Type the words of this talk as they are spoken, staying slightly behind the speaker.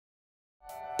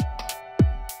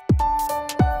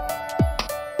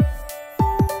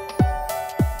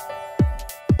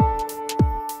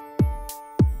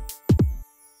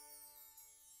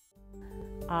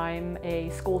a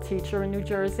school teacher in New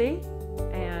Jersey,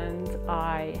 and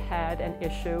I had an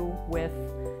issue with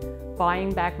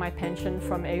buying back my pension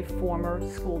from a former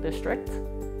school district.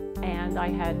 And I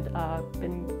had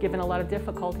been given a lot of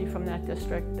difficulty from that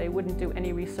district. They wouldn't do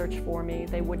any research for me.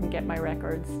 They wouldn't get my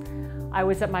records. I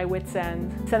was at my wit's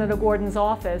end. Senator Gordon's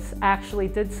office actually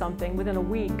did something. Within a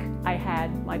week, I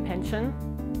had my pension.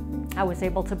 I was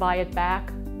able to buy it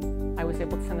back. I was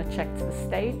able to send a check to the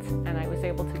state, and I was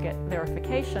able to get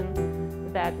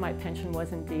verification that my pension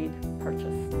was indeed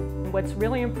purchased. What's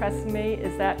really impressed me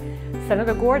is that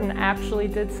Senator Gordon actually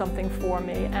did something for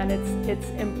me, and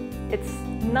it's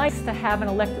nice to have an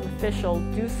elected official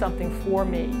do something for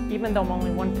me, even though I'm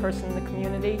only one person in the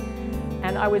community.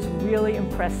 And I was really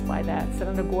impressed by that.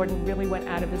 Senator Gordon really went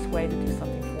out of his way to do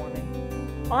something for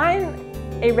me. I'm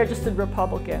a registered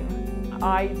Republican.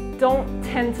 I don't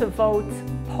tend to vote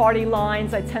party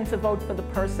lines. I tend to vote for the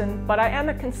person, but I am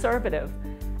a conservative.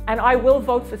 And I will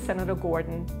vote for Senator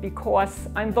Gordon because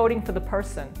I'm voting for the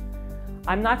person.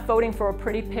 I'm not voting for a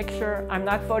pretty picture. I'm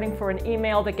not voting for an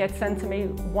email that gets sent to me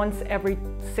once every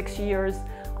 6 years.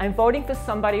 I'm voting for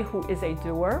somebody who is a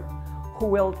doer, who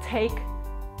will take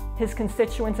his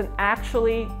constituents and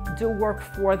actually do work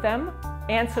for them,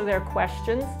 answer their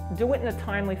questions, do it in a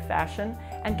timely fashion,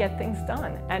 and get things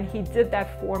done. And he did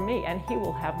that for me, and he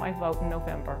will have my vote in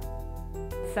November.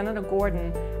 Senator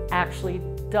Gordon actually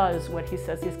does what he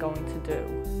says he's going to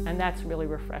do, and that's really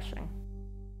refreshing.